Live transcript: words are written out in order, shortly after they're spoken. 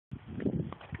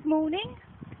morning,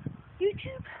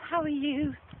 YouTube. How are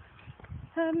you?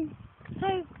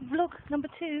 So vlog number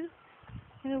 2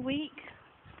 in a week.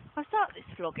 I start this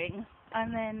vlogging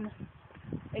and then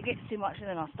it gets too much and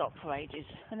then I stop for ages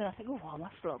and then I think, oh, I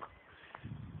must vlog.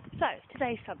 So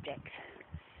today's subject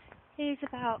is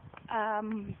about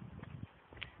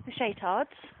the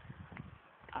Shaytards,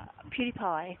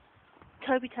 PewDiePie,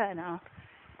 Toby Turner,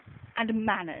 and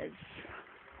manners.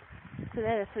 So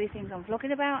they're the 3 things I'm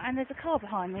vlogging about, and there's a car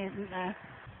behind me, isn't there?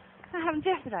 That happened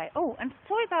yesterday. Oh, and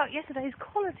sorry about yesterday's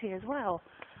quality as well.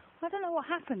 I don't know what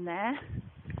happened there,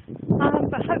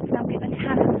 but hopefully I'll get a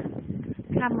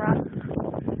camera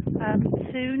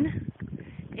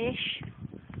soon-ish.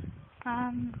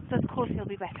 So the quality will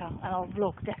be better, and I'll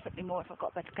vlog definitely more if I've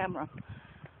got a better camera.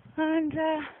 And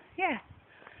yeah,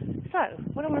 so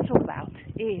what I want to talk about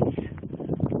is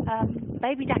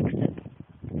baby Daxton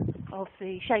of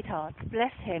the Shaytards.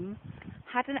 Bless him,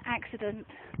 had an accident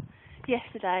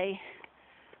yesterday,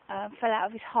 fell out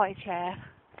of his high chair,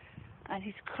 and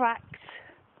he's cracked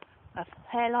a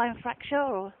hairline fracture,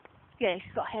 or yeah,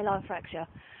 he's got a hairline fracture.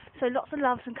 So lots of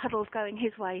loves and cuddles going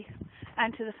his way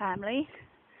and to the family.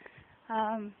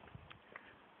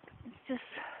 It's just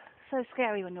so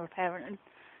scary when you're a parent and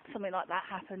something like that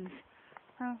happens,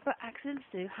 but accidents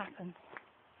do happen.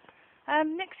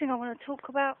 Next thing I want to talk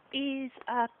about is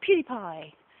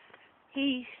PewDiePie.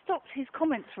 He stopped his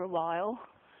comments for a while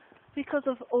because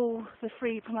of all the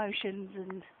free promotions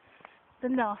and the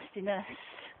nastiness,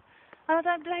 and I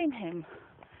don't blame him,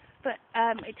 but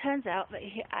it turns out that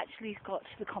he actually got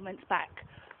the comments back,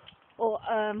 or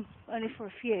only for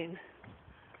a few.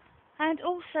 And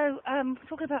also,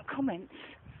 talking about comments,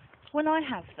 when I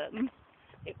have them,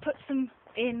 it puts them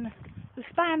in the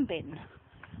spam bin,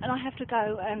 and I have to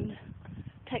go and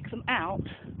take them out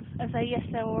and say yes,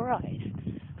 they're alright.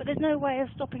 But there's no way of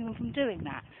stopping them from doing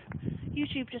that.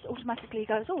 YouTube just automatically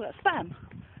goes, oh, that's spam,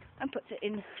 and puts it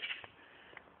in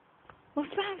my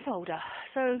spam folder.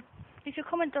 So if your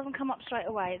comment doesn't come up straight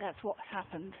away, that's what's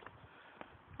happened.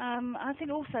 I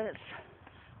think also that's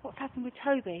what's happened with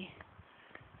Toby,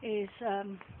 is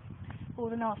all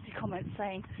the nasty comments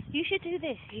saying, you should do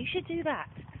this, you should do that,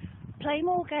 play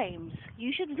more games,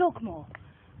 you should vlog more.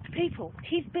 People,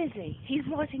 he's busy, he's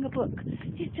writing a book,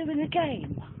 he's doing a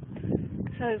game.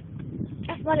 So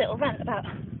that's my little rant about,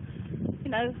 you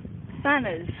know,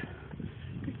 manners.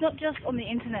 It's not just on the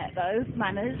internet though,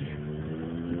 manners.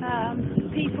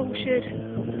 People should,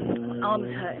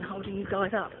 arms hurting holding you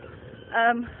guys up.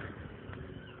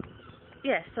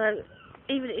 Yeah, so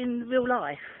even in real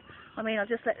life, I mean, I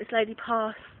just let this lady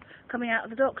pass coming out of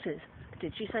the doctor's.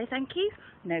 Did she say thank you?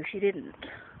 No, she didn't.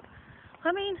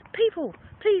 I mean, people,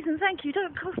 please and thank you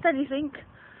don't cost anything.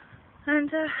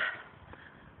 And,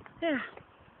 yeah.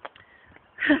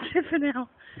 That's it for now.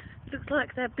 Looks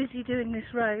like they're busy doing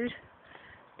this road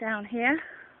down here.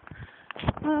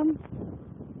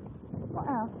 What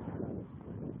else?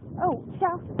 Oh,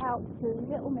 shout out to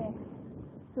Little Miss,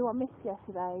 who I missed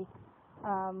yesterday.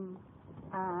 And,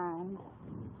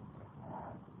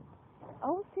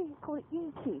 oh, see, you call it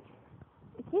Yuki.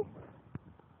 A kiss?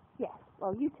 Yes,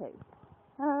 well, you too.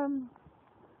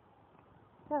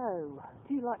 So,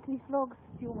 do you like these vlogs?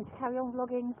 Do you want me to carry on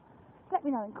vlogging? Let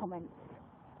me know in comments.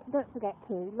 Don't forget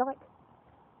to like,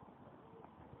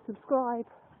 subscribe,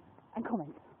 and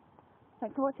comment.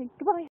 Thanks for watching. Goodbye.